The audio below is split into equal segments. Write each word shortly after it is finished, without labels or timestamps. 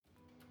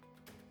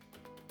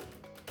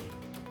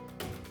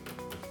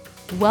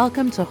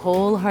Welcome to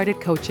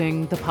Wholehearted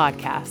Coaching, the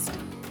podcast.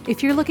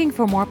 If you're looking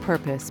for more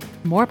purpose,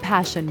 more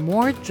passion,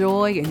 more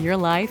joy in your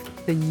life,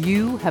 then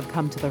you have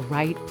come to the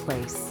right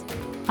place.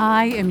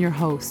 I am your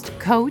host,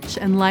 coach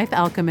and life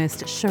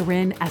alchemist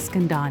Shirin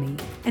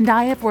Eskandani, and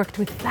I have worked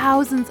with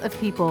thousands of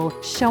people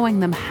showing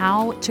them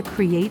how to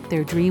create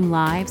their dream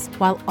lives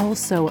while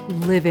also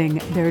living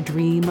their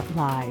dream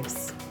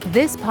lives.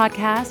 This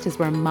podcast is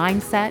where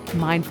mindset,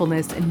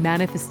 mindfulness, and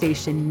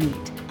manifestation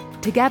meet.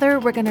 Together,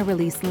 we're going to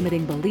release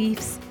limiting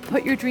beliefs,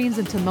 put your dreams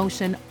into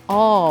motion,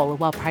 all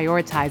while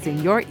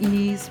prioritizing your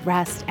ease,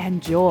 rest,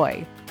 and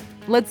joy.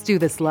 Let's do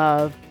this,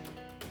 love.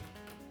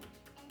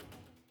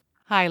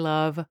 Hi,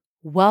 love.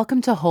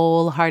 Welcome to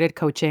Wholehearted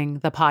Coaching,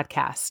 the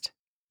podcast.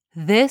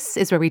 This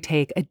is where we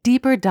take a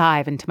deeper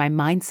dive into my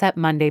Mindset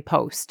Monday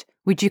post,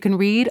 which you can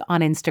read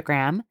on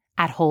Instagram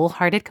at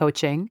Wholehearted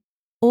Coaching.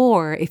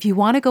 Or if you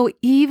want to go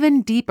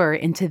even deeper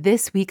into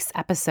this week's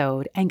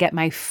episode and get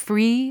my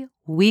free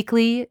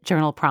weekly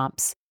journal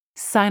prompts,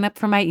 sign up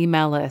for my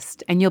email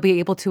list and you'll be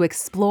able to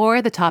explore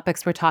the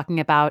topics we're talking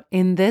about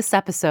in this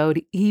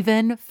episode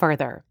even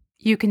further.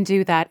 You can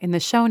do that in the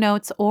show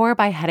notes or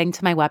by heading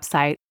to my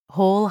website,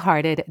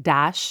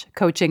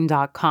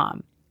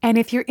 wholehearted-coaching.com. And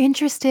if you're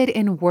interested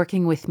in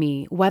working with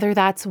me, whether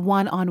that's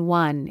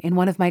one-on-one in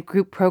one of my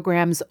group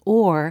programs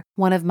or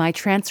one of my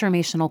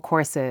transformational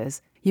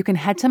courses, you can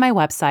head to my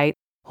website,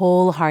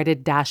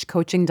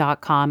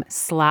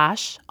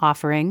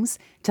 wholehearted-coaching.com/offerings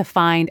to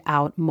find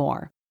out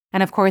more.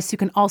 And of course, you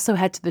can also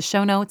head to the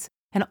show notes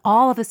and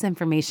all of this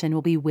information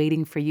will be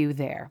waiting for you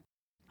there.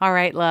 All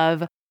right,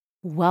 love,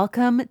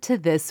 welcome to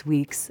this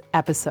week's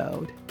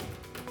episode.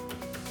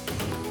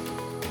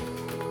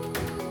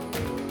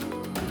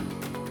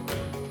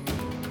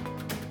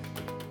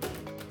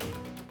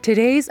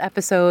 Today's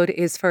episode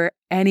is for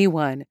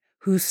anyone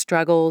who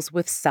struggles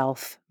with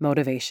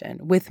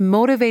self-motivation, with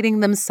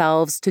motivating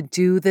themselves to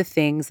do the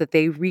things that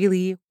they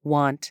really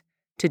want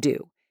to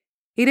do.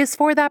 It is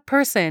for that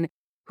person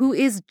who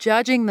is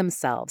judging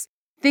themselves,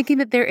 thinking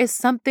that there is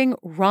something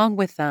wrong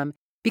with them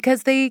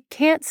because they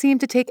can't seem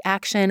to take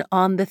action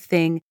on the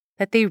thing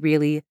that they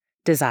really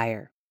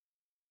desire.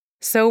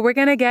 So we're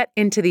going to get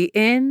into the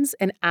ins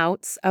and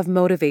outs of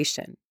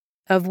motivation,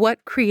 of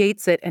what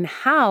creates it and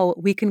how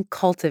we can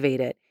cultivate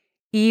it,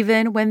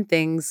 even when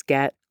things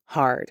get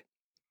hard.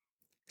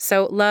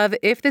 So, love,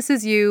 if this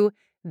is you,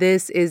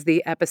 this is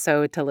the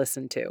episode to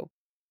listen to.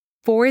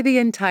 For the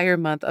entire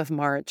month of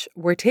March,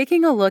 we're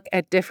taking a look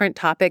at different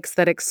topics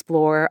that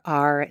explore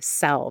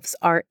ourselves,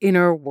 our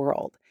inner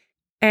world.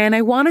 And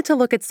I wanted to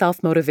look at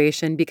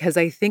self-motivation because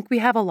I think we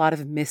have a lot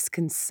of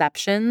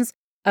misconceptions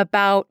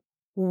about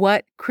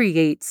what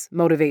creates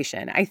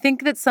motivation. I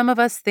think that some of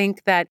us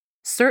think that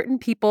certain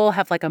people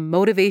have like a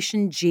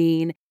motivation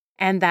gene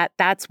and that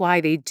that's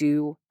why they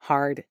do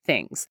hard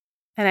things.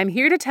 And I'm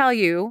here to tell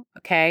you,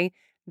 okay,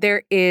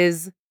 there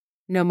is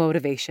no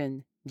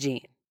motivation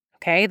gene,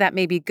 okay? That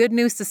may be good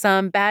news to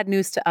some, bad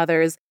news to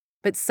others,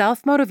 but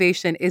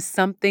self-motivation is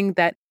something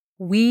that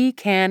we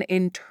can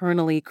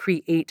internally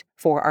create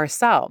for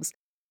ourselves.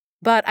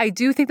 But I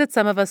do think that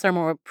some of us are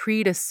more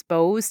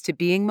predisposed to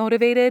being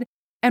motivated,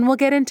 and we'll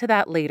get into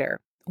that later,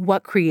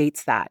 what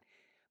creates that.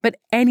 But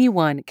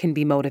anyone can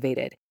be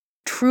motivated.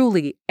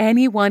 Truly,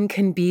 anyone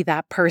can be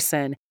that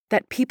person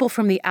that people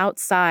from the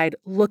outside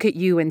look at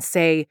you and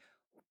say,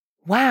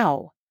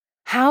 wow,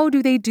 how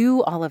do they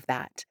do all of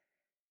that?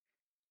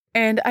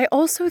 And I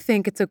also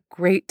think it's a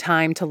great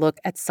time to look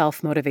at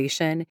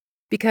self-motivation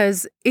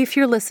because if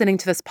you're listening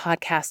to this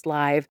podcast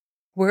live,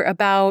 we're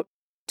about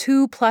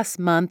 2+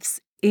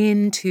 months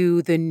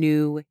into the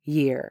new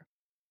year.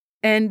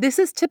 And this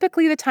is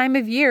typically the time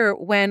of year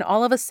when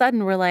all of a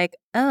sudden we're like,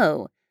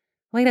 oh,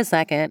 wait a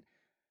second.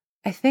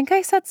 I think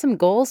I set some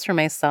goals for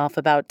myself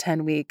about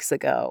 10 weeks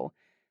ago.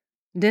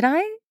 Did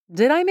I?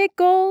 Did I make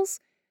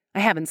goals? I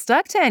haven't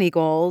stuck to any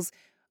goals.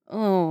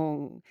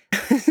 Oh.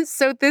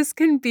 So this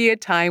can be a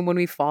time when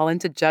we fall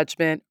into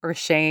judgment or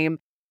shame.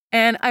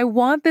 And I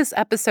want this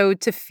episode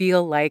to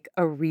feel like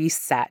a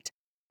reset,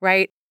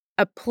 right?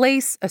 A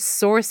place, a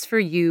source for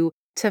you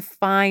to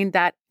find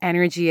that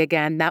energy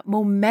again, that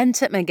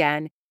momentum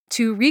again,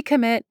 to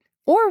recommit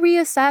or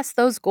reassess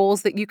those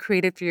goals that you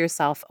created for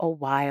yourself a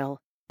while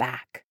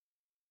back.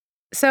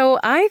 So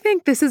I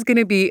think this is going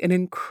to be an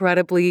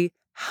incredibly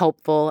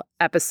helpful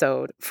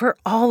episode for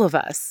all of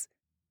us.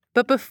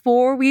 But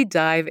before we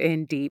dive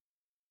in deep,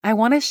 I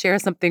want to share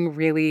something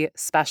really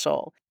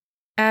special.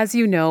 As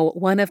you know,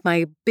 one of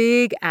my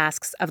big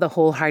asks of the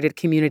Wholehearted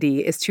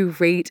community is to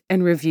rate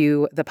and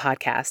review the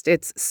podcast.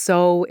 It's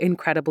so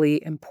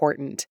incredibly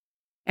important.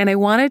 And I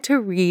wanted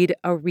to read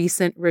a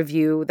recent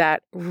review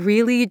that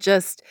really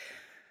just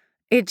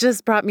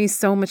brought me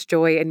so much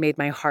joy and made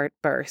my heart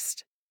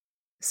burst.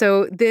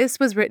 So this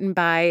was written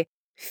by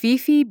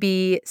Fifi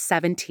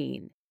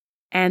B17,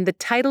 and the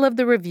title of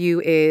the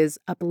review is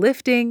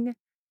Uplifting,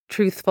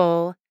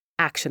 Truthful,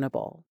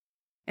 Actionable.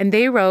 And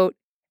they wrote,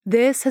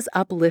 "This has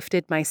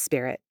uplifted my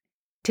spirit.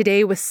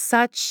 Today was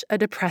such a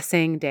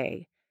depressing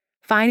day.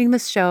 Finding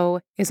this show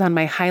is on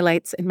my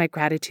highlights in my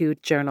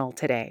gratitude journal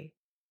today.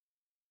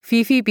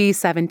 Fifi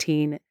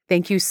B17,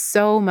 thank you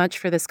so much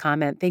for this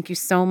comment. Thank you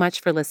so much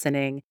for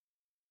listening.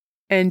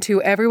 And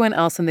to everyone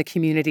else in the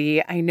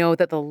community, I know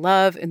that the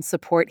love and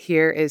support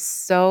here is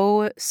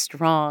so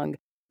strong.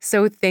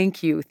 So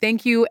thank you.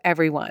 Thank you,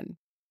 everyone.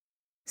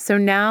 So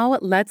now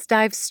let's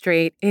dive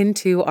straight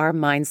into our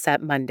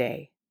Mindset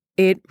Monday.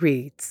 It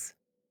reads,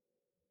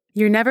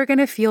 "You're never going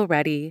to feel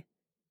ready.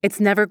 It's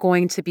never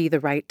going to be the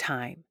right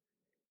time.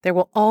 There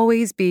will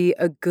always be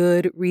a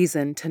good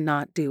reason to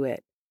not do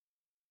it.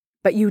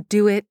 But you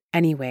do it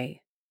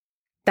anyway.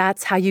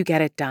 That's how you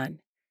get it done.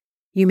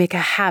 You make a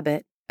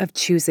habit of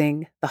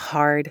choosing the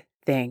hard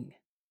thing."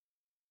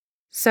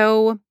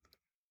 So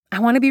I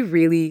want to be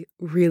really,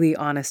 really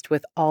honest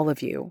with all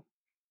of you.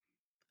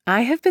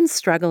 I have been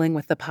struggling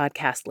with the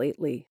podcast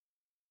lately.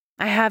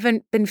 I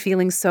haven't been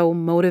feeling so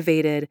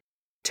motivated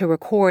to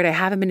record. I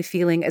haven't been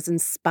feeling as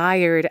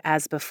inspired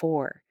as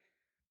before.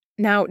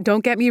 Now,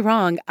 don't get me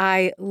wrong.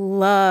 I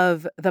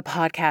love the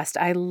podcast.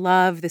 I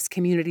love this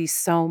community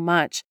so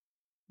much.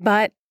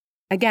 But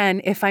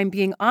again, if I'm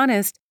being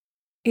honest,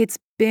 it's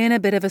been a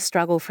bit of a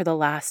struggle for the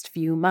last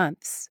few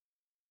months.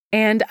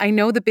 And I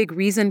know the big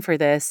reason for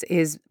this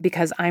is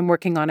because I'm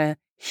working on a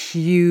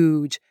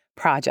huge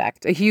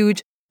project, a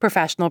huge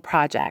professional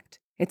project.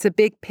 It's a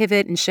big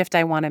pivot and shift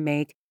I want to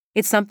make.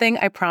 It's something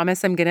I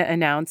promise I'm going to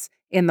announce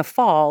in the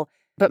fall,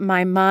 but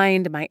my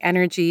mind, my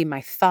energy,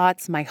 my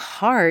thoughts, my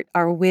heart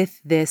are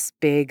with this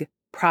big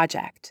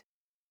project.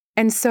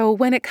 And so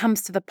when it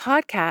comes to the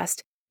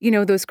podcast,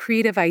 those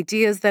creative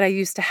ideas that I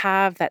used to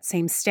have, that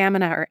same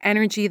stamina or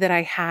energy that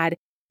I had,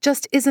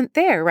 just isn't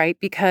there, right?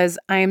 Because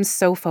I am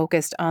so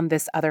focused on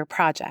this other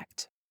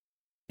project.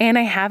 And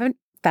I haven't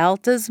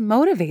felt as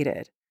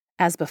motivated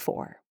as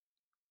before.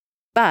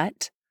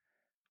 But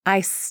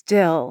I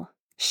still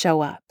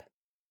show up.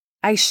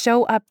 I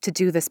show up to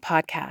do this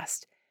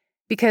podcast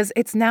because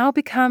it's now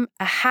become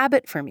a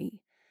habit for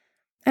me.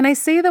 And I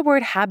say the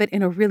word habit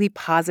in a really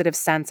positive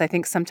sense. I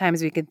think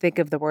sometimes we can think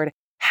of the word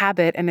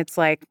habit and it's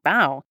like,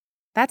 wow,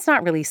 that's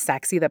not really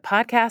sexy. The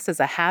podcast is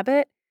a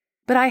habit.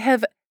 But I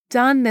have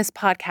done this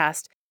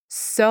podcast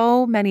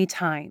so many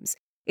times.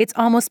 It's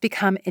almost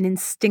become an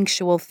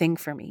instinctual thing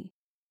for me.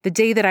 The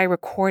day that I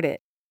record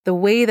it, the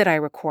way that I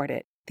record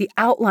it, the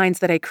outlines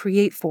that I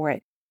create for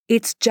it,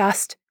 it's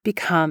just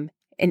become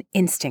an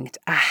instinct,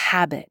 a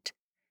habit.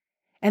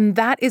 And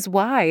that is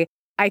why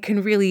I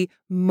can really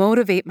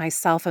motivate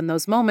myself in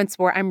those moments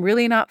where I'm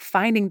really not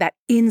finding that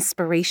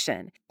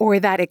inspiration or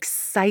that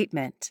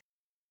excitement.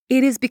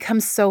 It has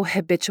become so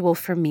habitual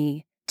for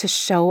me to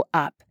show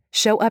up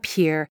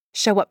here,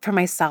 show up for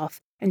myself,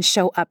 and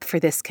show up for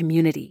this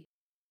community.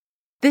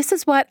 This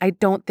is what I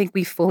don't think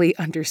we fully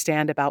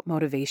understand about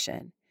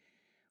motivation.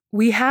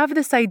 We have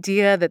this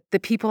idea that the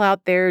people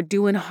out there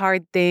doing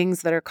hard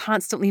things that are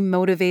constantly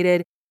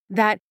motivated,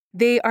 that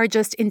they are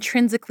just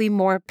intrinsically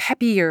more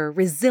peppier,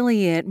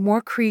 resilient,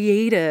 more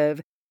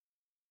creative.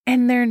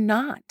 And they're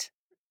not.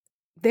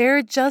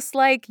 They're just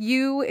like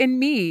you and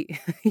me.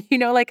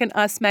 Like an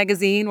Us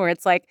magazine where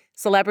it's like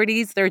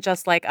celebrities, they're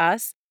just like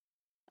us.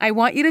 I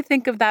want you to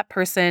think of that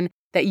person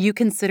that you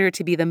consider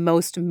to be the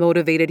most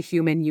motivated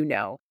human you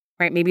know,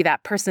 right? Maybe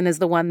that person is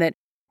the one that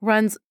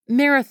runs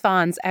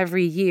marathons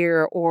every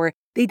year, or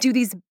they do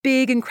these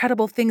big,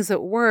 incredible things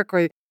at work,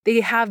 or they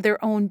have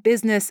their own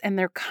business and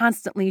they're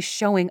constantly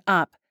showing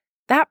up.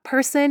 That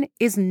person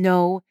is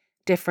no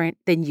different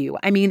than you.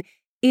 I mean,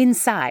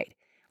 inside,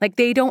 like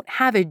they don't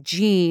have a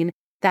gene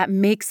that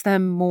makes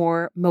them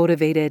more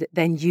motivated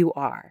than you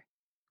are.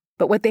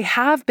 But what they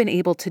have been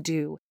able to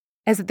do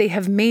is that they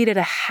have made it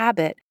a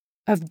habit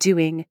of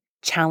doing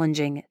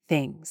challenging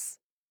things.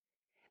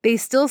 They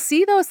still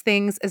see those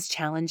things as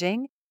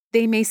challenging.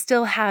 They may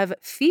still have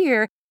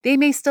fear. They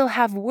may still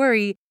have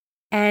worry,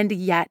 and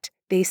yet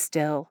they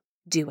still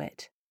do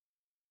it.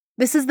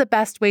 This is the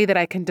best way that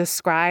I can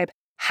describe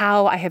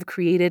how I have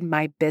created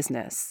my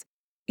business.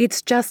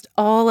 It's just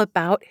all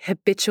about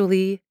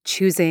habitually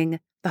choosing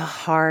the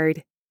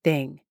hard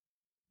thing.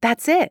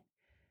 That's it.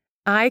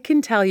 I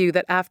can tell you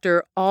that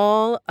after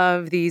all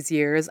of these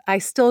years, I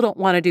still don't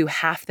want to do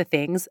half the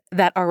things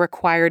that are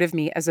required of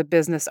me as a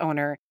business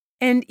owner.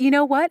 And you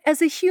know what?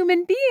 As a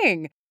human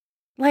being,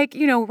 like,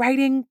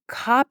 writing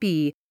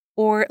copy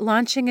or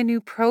launching a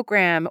new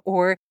program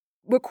or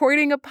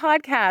recording a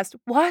podcast,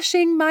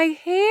 washing my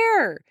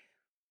hair.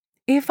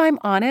 If I'm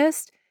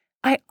honest,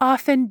 I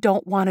often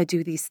don't want to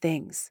do these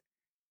things,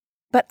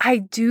 but I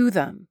do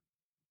them.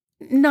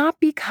 Not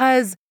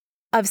because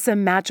of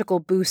some magical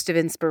boost of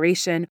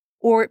inspiration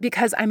or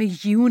because I'm a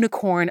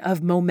unicorn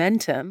of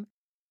momentum,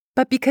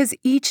 but because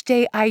each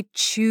day I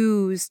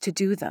choose to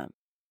do them.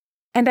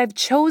 And I've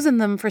chosen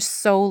them for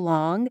so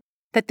long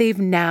that they've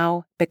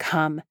now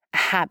become a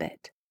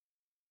habit.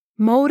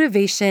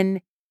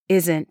 Motivation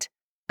isn't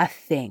a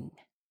thing.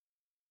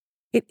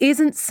 It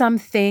isn't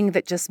something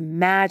that just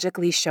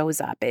magically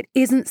shows up. It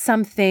isn't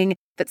something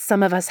that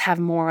some of us have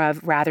more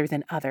of rather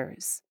than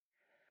others.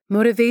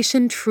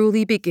 Motivation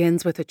truly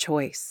begins with a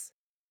choice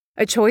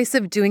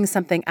of doing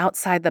something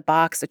outside the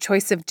box, a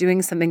choice of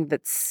doing something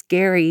that's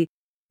scary,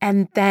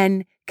 and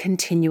then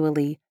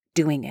continually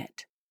doing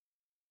it.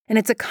 And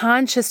it's a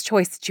conscious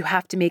choice that you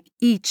have to make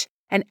each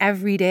and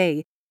every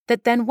day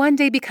that then one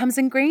day becomes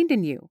ingrained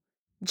in you.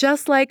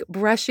 Just like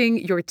brushing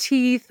your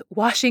teeth,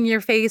 washing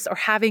your face, or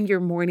having your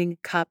morning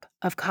cup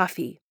of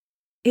coffee.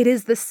 It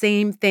is the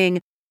same thing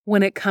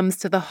when it comes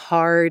to the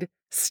hard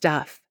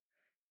stuff.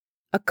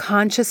 A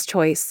conscious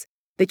choice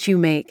that you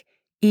make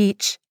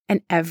each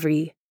and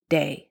every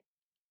day.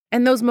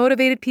 And those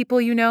motivated people,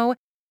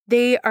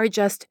 they are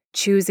just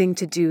choosing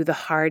to do the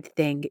hard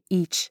thing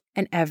each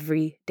and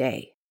every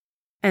day.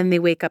 And they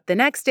wake up the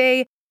next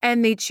day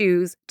and they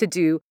choose to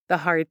do the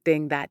hard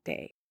thing that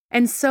day.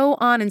 And so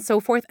on and so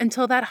forth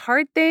until that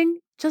hard thing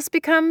just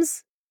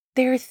becomes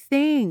their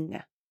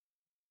thing.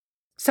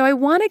 So I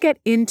want to get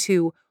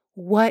into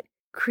what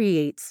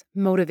creates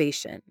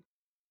motivation.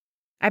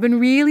 I've been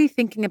really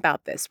thinking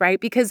about this, right?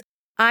 Because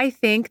I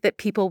think that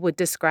people would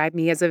describe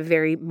me as a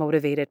very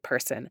motivated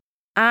person.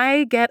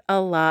 I get a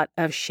lot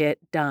of shit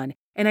done,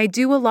 and I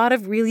do a lot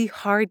of really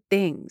hard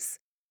things.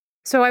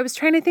 So I was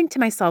trying to think to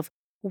myself,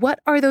 what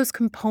are those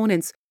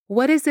components?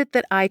 What is it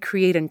that I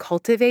create and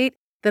cultivate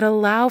that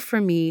allow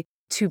for me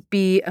to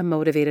be a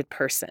motivated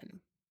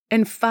person?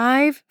 And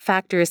 5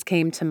 factors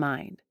came to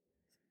mind.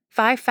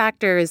 5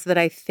 factors that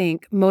I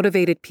think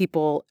motivated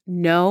people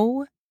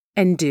know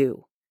and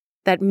do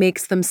that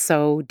makes them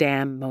so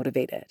damn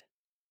motivated.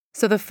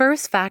 So the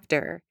first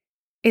factor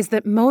is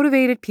that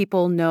motivated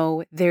people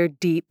know their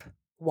deep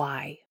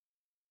why.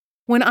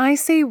 When I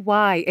say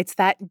why, it's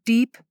that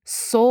deep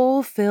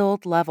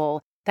soul-filled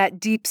level, that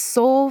deep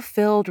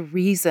soul-filled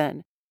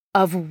reason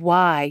of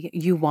why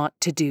you want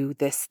to do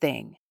this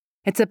thing.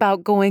 It's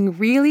about going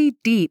really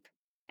deep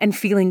and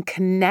feeling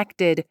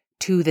connected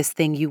to this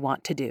thing you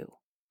want to do.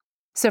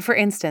 So for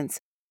instance,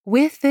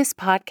 with this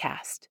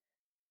podcast,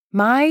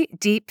 my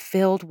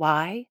deep-filled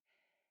why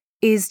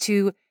is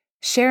to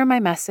share my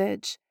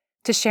message,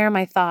 to share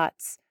my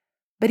thoughts.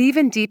 But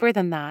even deeper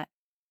than that,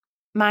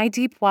 my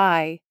deep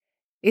why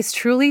is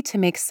truly to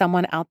make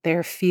someone out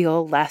there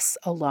feel less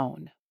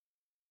alone,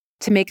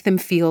 to make them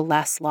feel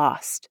less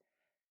lost,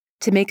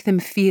 to make them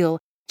feel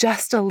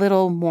just a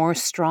little more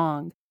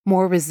strong,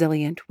 more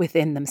resilient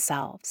within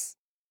themselves.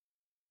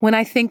 When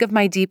I think of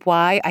my deep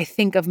why, I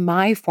think of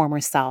my former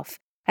self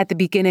at the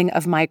beginning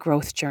of my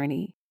growth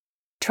journey,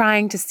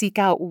 trying to seek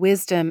out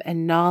wisdom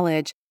and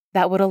knowledge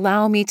that would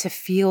allow me to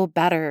feel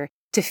better,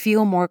 to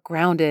feel more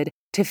grounded,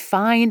 to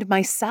find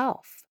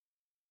myself.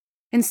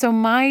 And so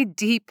my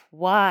deep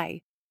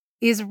why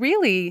is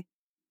really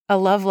a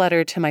love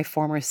letter to my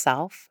former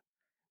self,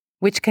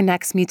 which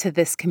connects me to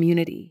this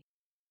community.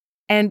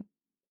 And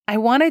I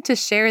wanted to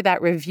share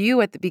that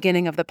review at the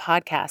beginning of the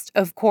podcast,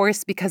 of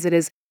course, because it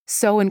is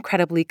so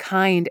incredibly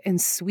kind and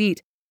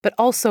sweet. But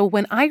also,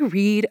 when I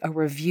read a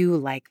review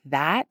like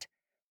that,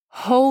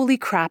 holy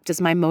crap,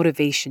 does my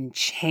motivation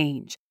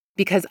change,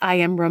 because I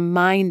am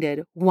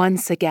reminded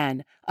once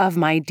again of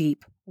my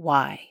deep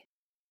why.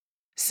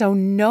 So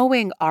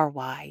knowing our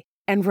why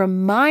and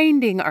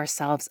reminding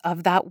ourselves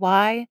of that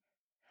why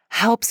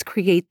helps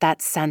create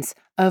that sense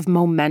of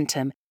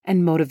momentum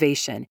and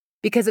motivation,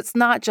 because it's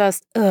not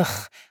just, I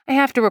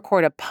have to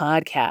record a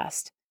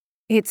podcast.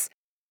 It's,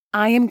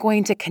 I am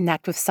going to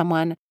connect with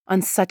someone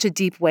on such a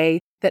deep way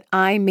that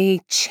I may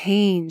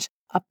change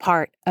a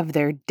part of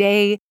their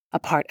day, a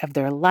part of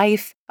their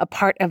life, a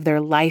part of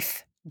their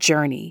life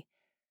journey.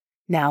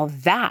 Now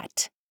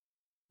that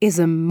is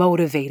a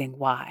motivating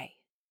why.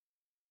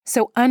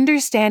 So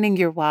understanding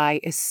your why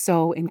is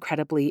so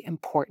incredibly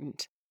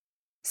important.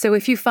 So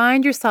if you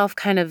find yourself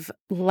kind of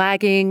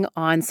lagging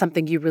on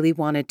something you really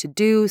wanted to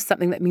do,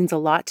 something that means a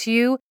lot to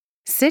you,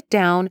 sit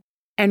down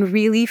and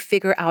really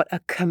figure out a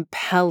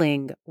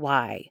compelling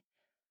why.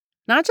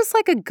 Not just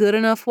like a good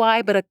enough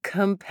why, but a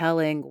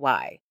compelling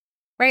why,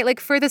 right? Like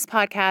for this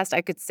podcast,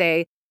 I could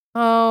say,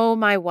 oh,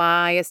 my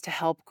why is to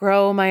help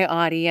grow my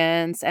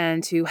audience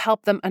and to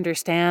help them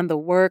understand the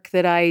work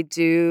that I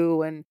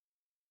do. And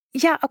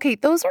yeah, okay,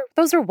 those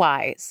are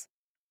whys,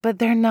 but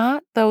they're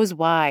not those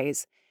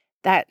whys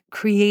that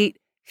create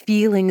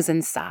feelings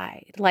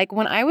inside. Like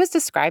when I was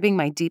describing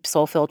my deep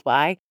soul-filled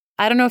why,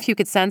 I don't know if you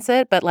could sense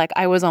it, but like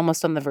I was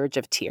almost on the verge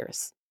of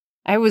tears.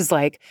 I was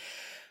like,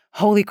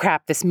 holy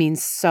crap, this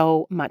means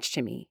so much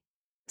to me.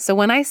 So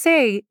when I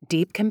say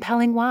deep,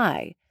 compelling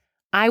why,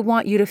 I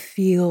want you to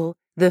feel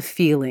the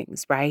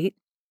feelings, right?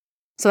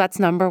 So that's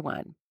number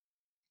 1.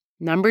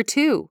 Number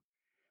 2,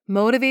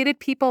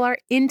 motivated people are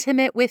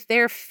intimate with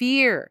their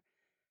fear.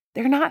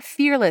 They're not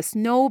fearless.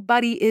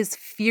 Nobody is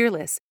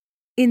fearless.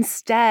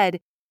 Instead,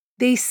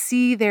 they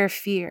see their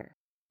fear.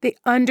 They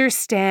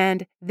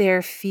understand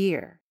their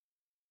fear.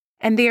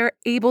 And they are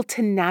able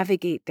to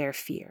navigate their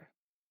fear.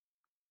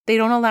 They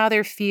don't allow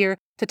their fear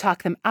to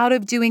talk them out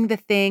of doing the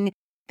thing.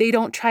 They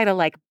don't try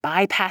to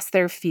bypass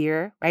their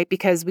fear, right?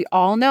 Because we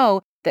all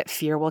know that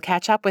fear will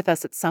catch up with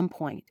us at some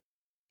point.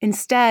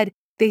 Instead,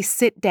 they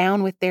sit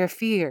down with their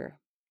fear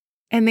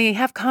and they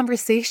have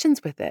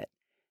conversations with it.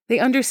 They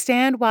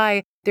understand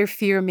why their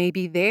fear may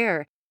be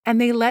there, and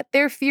they let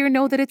their fear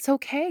know that it's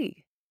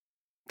okay.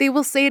 They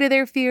will say to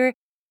their fear,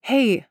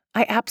 hey,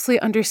 I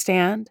absolutely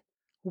understand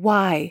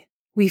why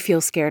we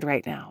feel scared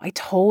right now. I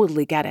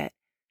totally get it.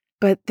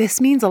 But this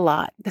means a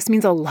lot. This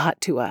means a lot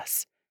to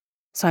us.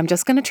 So I'm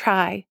just going to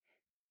try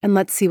and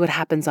let's see what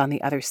happens on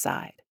the other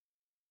side.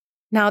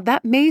 Now,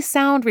 that may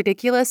sound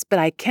ridiculous, but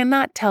I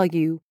cannot tell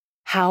you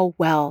how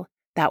well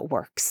that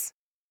works.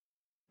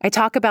 I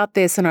talk about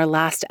this in our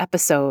last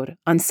episode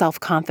on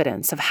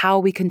self-confidence, of how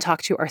we can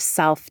talk to our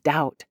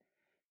self-doubt.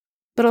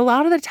 But a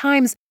lot of the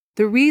times,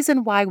 the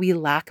reason why we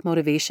lack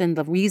motivation,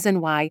 the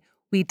reason why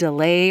we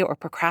delay or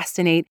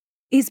procrastinate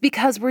is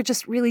because we're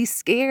just really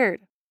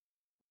scared.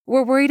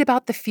 We're worried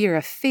about the fear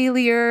of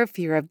failure,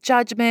 fear of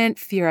judgment,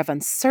 fear of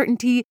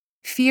uncertainty,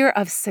 fear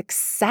of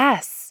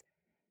success.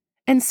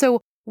 And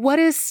so, what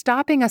is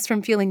stopping us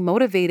from feeling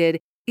motivated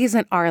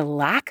isn't our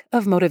lack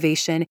of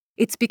motivation,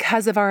 it's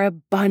because of our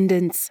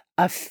abundance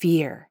of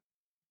fear.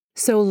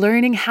 So,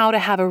 learning how to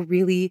have a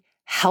really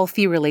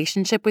healthy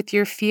relationship with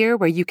your fear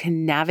where you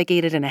can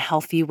navigate it in a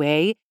healthy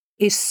way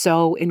is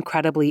so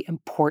incredibly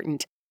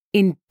important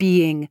in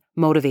being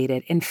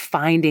motivated, in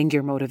finding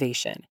your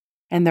motivation.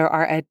 And there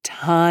are a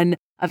ton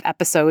of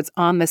episodes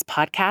on this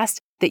podcast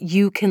that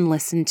you can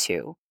listen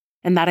to.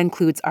 And that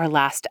includes our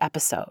last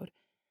episode.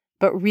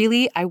 But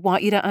really, I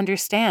want you to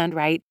understand,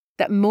 right,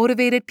 that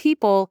motivated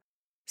people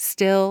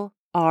still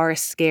are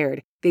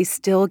scared. They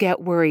still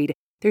get worried.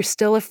 They're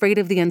still afraid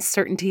of the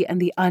uncertainty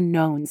and the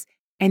unknowns,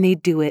 and they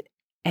do it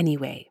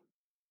anyway.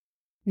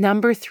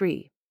 Number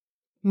 3,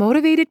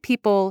 motivated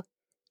people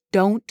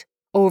don't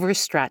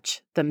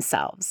overstretch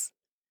themselves.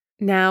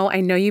 Now, I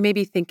know you may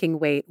be thinking,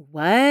 wait,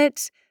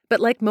 what? But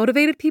like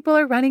motivated people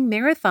are running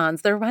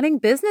marathons, they're running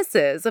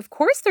businesses. Of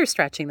course they're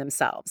stretching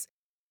themselves.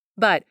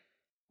 But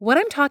what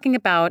I'm talking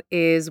about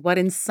is what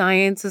in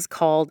science is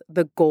called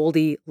the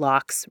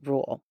Goldilocks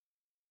rule.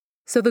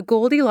 So the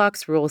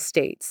Goldilocks rule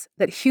states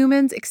that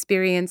humans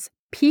experience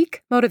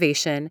peak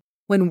motivation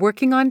when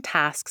working on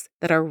tasks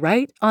that are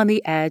right on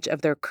the edge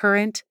of their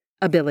current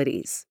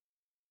abilities.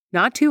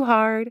 Not too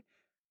hard,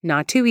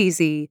 not too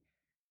easy,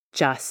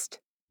 just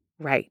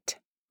right.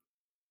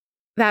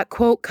 That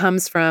quote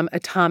comes from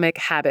Atomic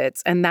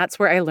Habits, and that's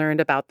where I learned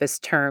about this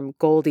term,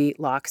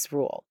 Goldilocks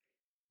rule.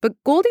 But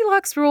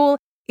Goldilocks rule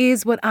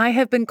is what I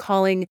have been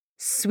calling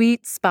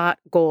sweet spot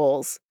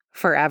goals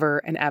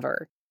forever and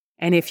ever.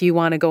 And if you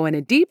want to go in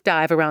a deep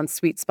dive around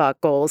sweet spot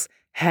goals,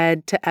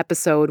 head to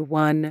episode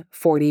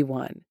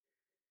 141.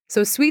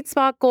 So sweet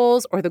spot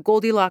goals, or the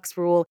Goldilocks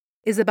rule,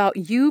 is about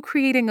you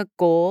creating a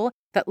goal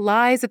that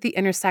lies at the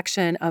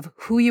intersection of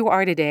who you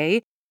are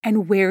today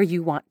and where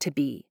you want to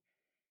be.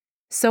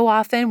 So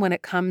often when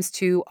it comes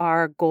to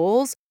our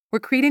goals, we're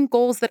creating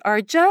goals that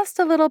are just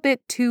a little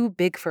bit too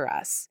big for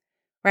us,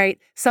 right?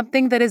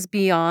 Something that is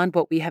beyond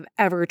what we have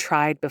ever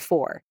tried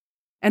before.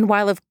 And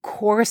while, of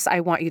course, I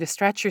want you to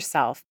stretch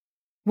yourself,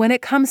 when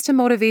it comes to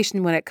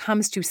motivation, when it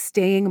comes to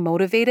staying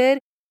motivated,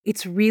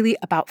 it's really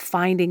about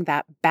finding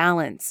that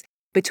balance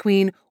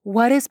between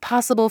what is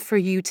possible for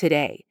you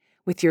today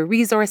with your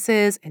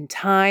resources and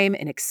time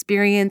and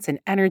experience and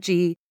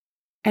energy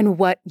and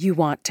what you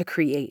want to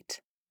create.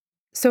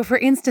 So for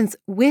instance,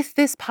 with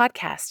this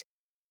podcast,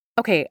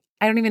 okay,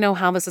 I don't even know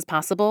how this is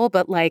possible,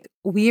 but like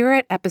we're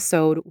at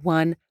episode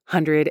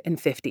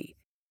 150.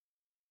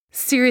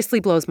 Seriously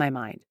blows my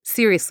mind.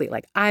 Seriously,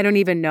 like I don't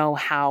even know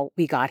how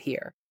we got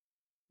here.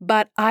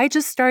 But I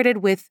just started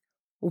with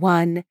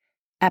one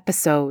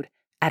episode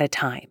at a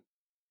time.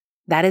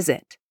 That is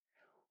it.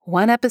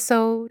 One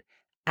episode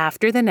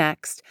after the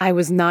next. I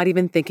was not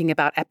even thinking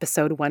about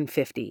episode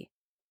 150.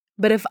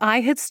 But if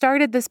I had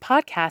started this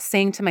podcast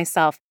saying to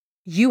myself,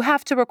 you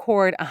have to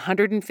record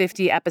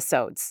 150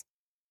 episodes,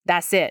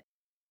 that's it.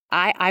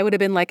 I would have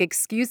been like,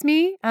 excuse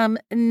me?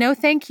 No,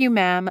 thank you,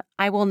 ma'am.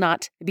 I will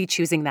not be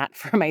choosing that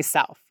for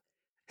myself.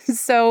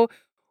 So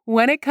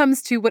when it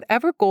comes to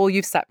whatever goal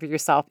you've set for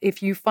yourself,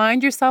 if you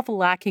find yourself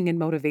lacking in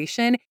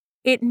motivation,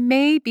 it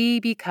may be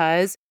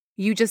because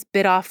you just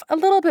bit off a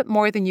little bit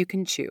more than you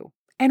can chew.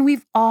 And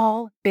we've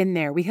all been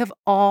there. We have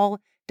all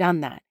done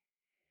that.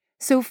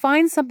 So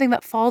find something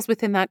that falls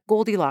within that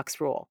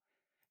Goldilocks rule.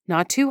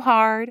 Not too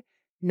hard,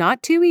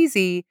 not too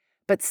easy,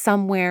 but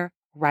somewhere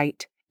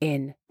right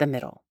in the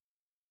middle.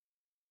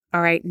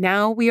 All right,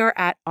 now we are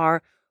at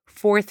our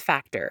 4th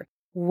factor.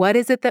 What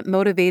is it that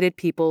motivated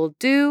people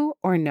do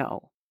or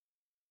know?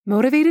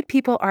 Motivated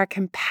people are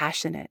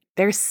compassionate.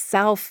 They're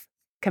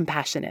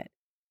self-compassionate.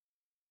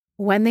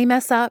 When they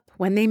mess up,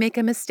 when they make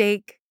a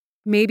mistake,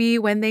 maybe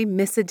when they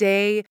miss a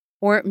day,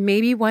 or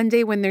maybe one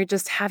day when they're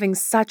just having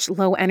such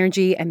low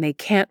energy and they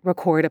can't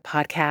record a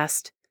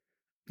podcast,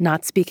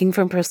 not speaking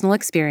from personal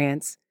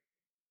experience,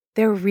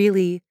 they're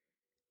really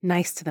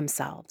nice to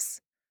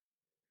themselves.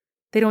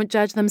 They don't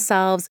judge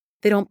themselves.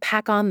 They don't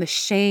pack on the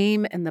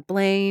shame and the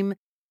blame.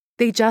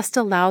 They just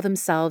allow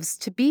themselves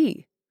to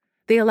be.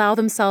 They allow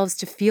themselves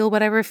to feel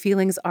whatever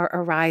feelings are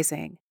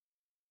arising.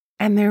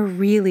 And they're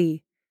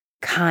really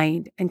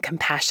kind and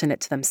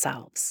compassionate to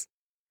themselves.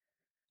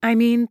 I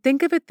mean,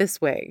 think of it this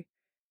way.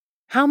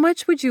 How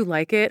much would you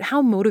like it?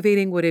 How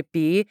motivating would it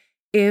be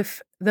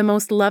if the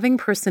most loving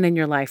person in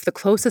your life, the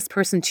closest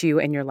person to you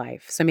in your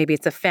life. So maybe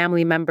it's a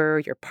family member,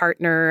 your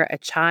partner, a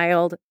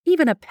child,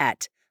 even a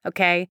pet,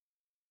 okay?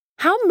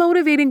 How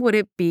motivating would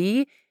it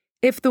be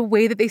if the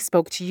way that they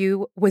spoke to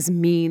you was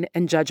mean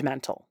and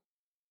judgmental?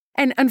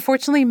 And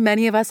unfortunately,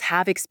 many of us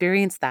have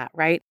experienced that,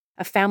 right?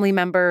 A family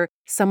member,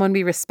 someone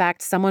we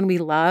respect, someone we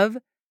love,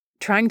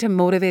 trying to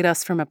motivate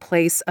us from a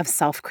place of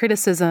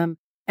self-criticism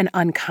and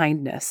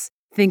unkindness,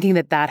 thinking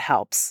that that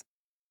helps.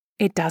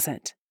 It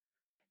doesn't.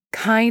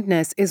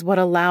 Kindness is what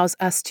allows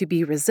us to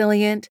be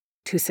resilient,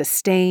 to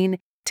sustain,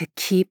 to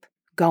keep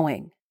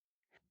going.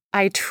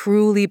 I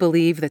truly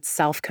believe that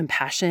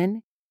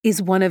self-compassion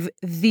is one of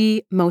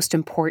the most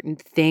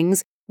important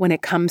things when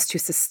it comes to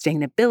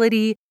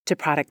sustainability, to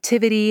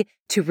productivity,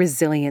 to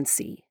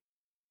resiliency.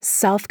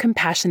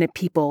 Self-compassionate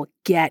people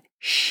get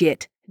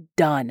shit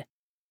done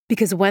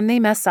because when they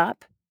mess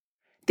up,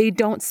 they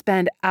don't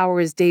spend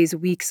hours, days,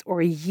 weeks,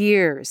 or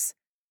years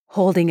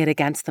holding it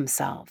against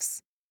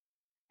themselves.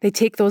 They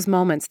take those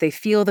moments, they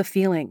feel the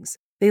feelings,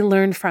 they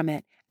learn from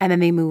it, and then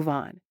they move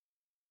on,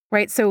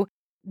 right? So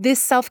this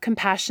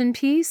self-compassion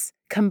piece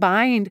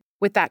combined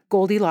with that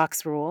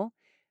Goldilocks rule,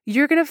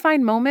 you're going to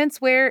find moments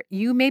where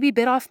you maybe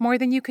bit off more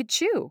than you could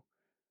chew.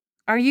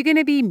 Are you going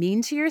to be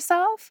mean to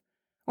yourself?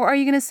 Or are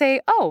you going to say,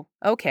 oh,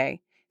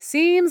 okay,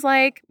 seems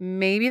like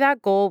maybe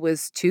that goal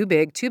was too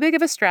big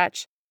of a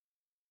stretch.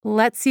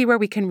 Let's see where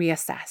we can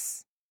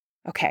reassess.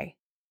 Okay,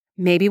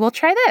 maybe we'll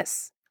try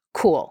this.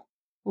 Cool,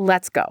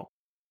 let's go.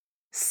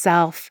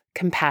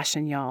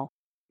 Self-compassion, y'all.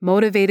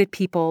 Motivated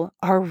people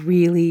are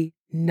really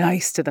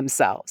nice to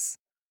themselves.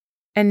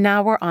 And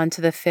now we're on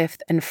to the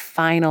fifth and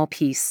final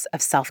piece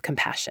of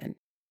self-compassion: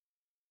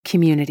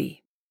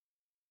 community.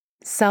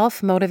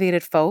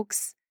 Self-motivated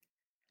folks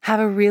have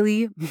a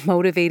really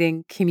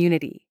motivating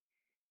community.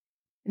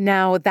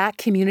 Now, that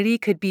community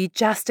could be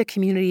just a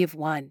community of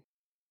one,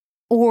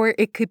 or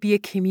it could be a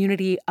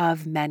community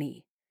of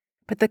many.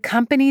 But the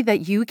company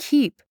that you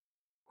keep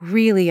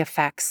really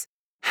affects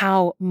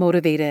how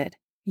motivated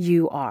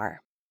you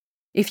are.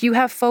 If you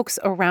have folks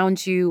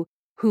around you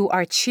who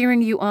are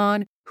cheering you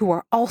on, who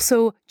are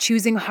also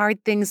choosing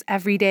hard things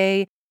every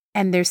day,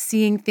 and they're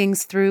seeing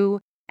things through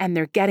and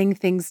they're getting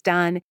things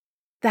done,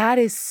 that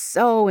is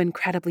so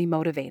incredibly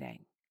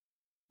motivating.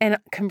 And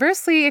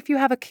conversely, if you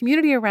have a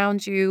community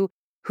around you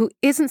who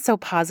isn't so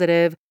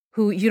positive,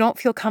 who you don't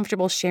feel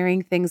comfortable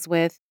sharing things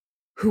with,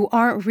 who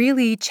aren't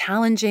really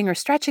challenging or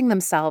stretching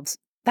themselves,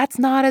 that's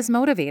not as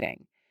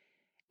motivating.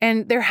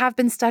 And there have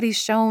been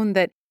studies shown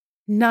that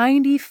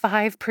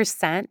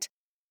 95%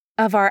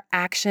 of our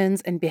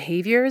actions and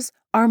behaviors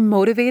are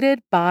motivated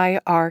by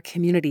our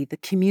community, the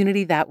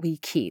community that we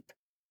keep.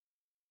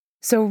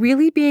 So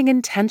really being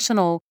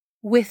intentional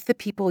with the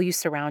people you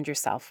surround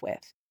yourself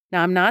with.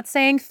 Now, I'm not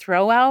saying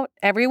throw out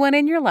everyone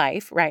in your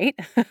life, right?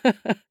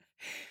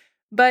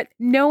 But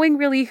knowing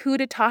really who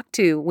to talk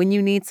to when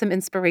you need some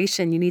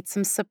inspiration, you need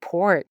some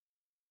support,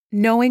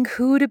 knowing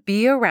who to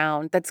be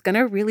around that's going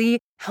to really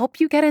help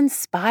you get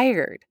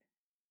inspired.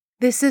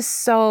 This is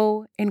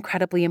so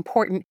incredibly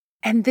important,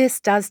 and this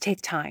does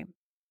take time.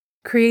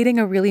 Creating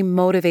a really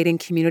motivating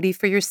community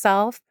for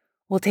yourself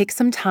will take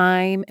some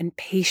time and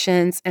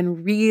patience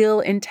and real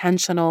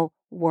intentional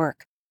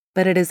work,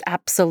 but it is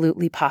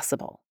absolutely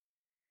possible.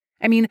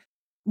 I mean,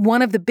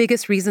 one of the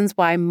biggest reasons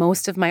why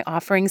most of my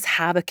offerings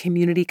have a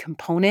community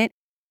component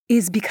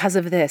is because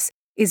of this,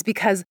 is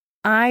because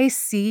I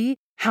see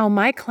how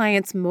my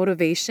clients'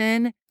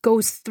 motivation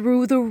goes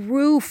through the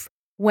roof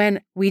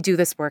when we do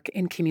this work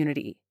in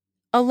community.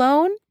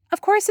 Alone, of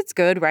course, it's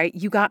good, right?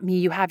 You got me,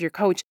 you have your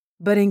coach,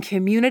 but in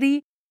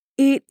community,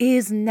 it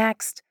is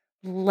next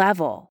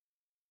level.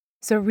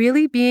 So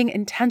really being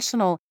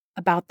intentional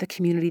about the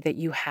community that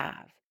you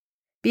have,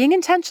 being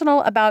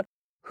intentional about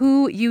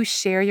who you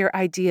share your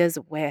ideas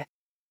with.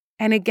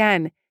 And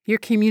again, your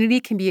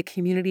community can be a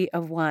community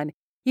of one.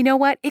 You know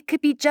what? It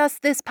could be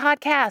just this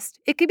podcast.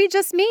 It could be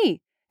just me,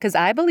 because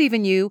I believe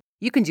in you.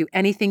 You can do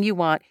anything you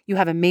want. You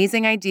have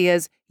amazing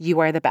ideas. You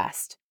are the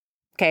best.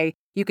 Okay?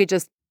 You could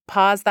just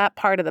pause that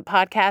part of the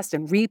podcast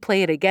and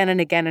replay it again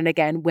and again and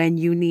again when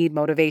you need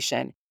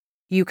motivation.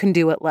 You can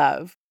do it,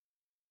 love.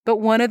 But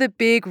one of the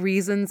big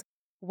reasons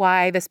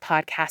why this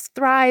podcast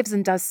thrives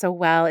and does so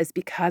well is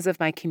because of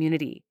my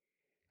community.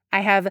 I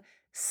have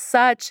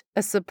such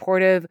a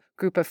supportive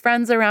group of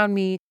friends around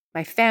me,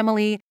 my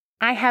family.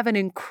 I have an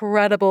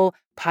incredible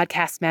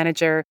podcast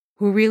manager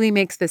who really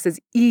makes this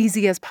as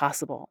easy as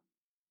possible.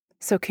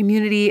 So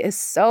community is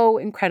so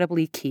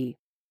incredibly key.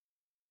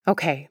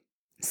 Okay,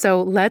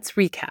 so let's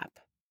recap.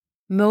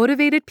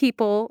 Motivated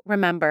people,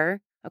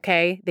 remember,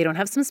 okay, they don't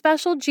have some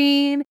special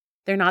gene.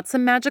 They're not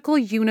some magical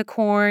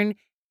unicorn.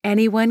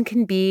 Anyone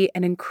can be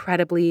an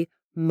incredibly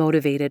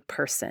motivated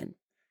person.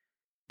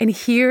 And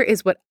here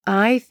is what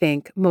I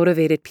think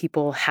motivated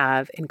people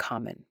have in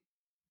common.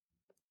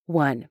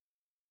 1,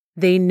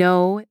 they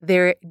know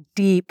their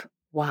deep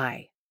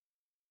why.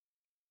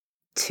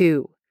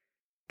 2,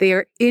 they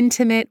are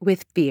intimate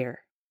with fear.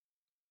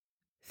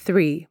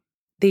 3,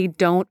 they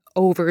don't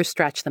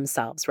overstretch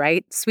themselves,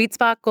 right? Sweet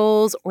spot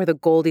goals or the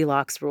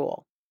Goldilocks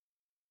rule.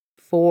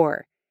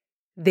 4,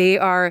 they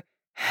are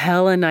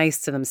hella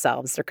nice to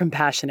themselves. They're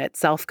compassionate,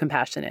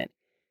 self-compassionate.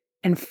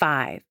 And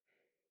 5,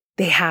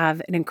 they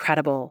have an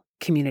incredible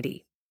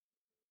community.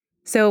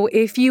 So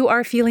if you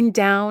are feeling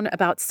down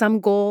about some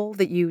goal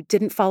that you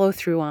didn't follow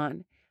through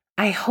on,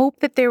 I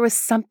hope that there was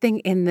something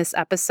in this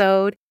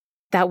episode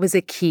that was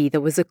a key,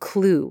 that was a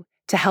clue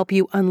to help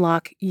you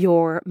unlock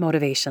your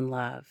motivation,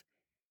 love.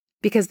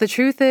 Because the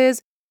truth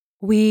is,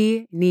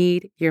 we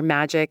need your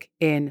magic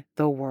in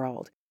the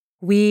world.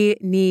 We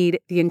need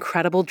the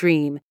incredible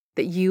dream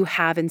that you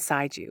have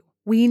inside you.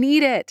 We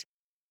need it.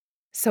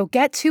 So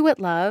get to it,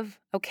 love,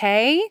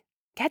 okay?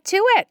 Get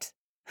to it.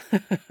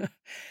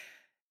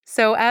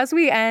 So as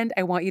we end,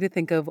 I want you to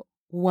think of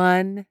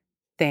one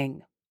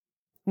thing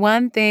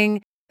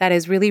that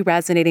is really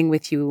resonating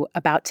with you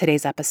about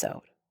today's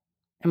episode.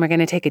 And we're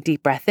going to take a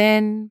deep breath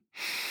in,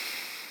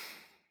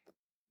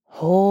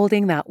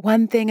 holding that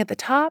one thing at the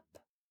top,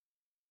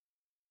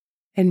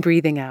 and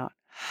breathing out.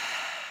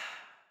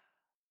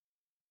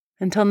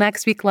 Until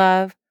next week,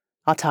 love,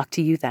 I'll talk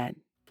to you then.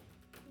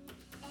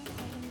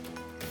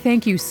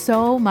 Thank you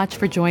so much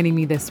for joining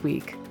me this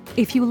week.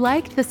 If you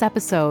liked this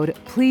episode,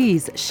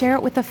 please share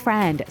it with a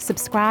friend,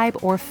 subscribe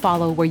or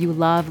follow where you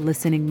love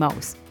listening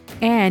most.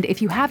 And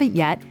if you haven't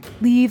yet,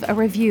 leave a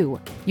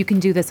review. You can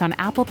do this on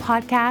Apple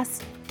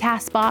Podcasts,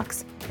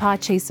 CastBox,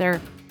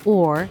 Podchaser,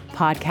 or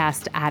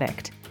Podcast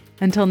Addict.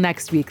 Until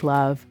next week,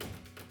 love.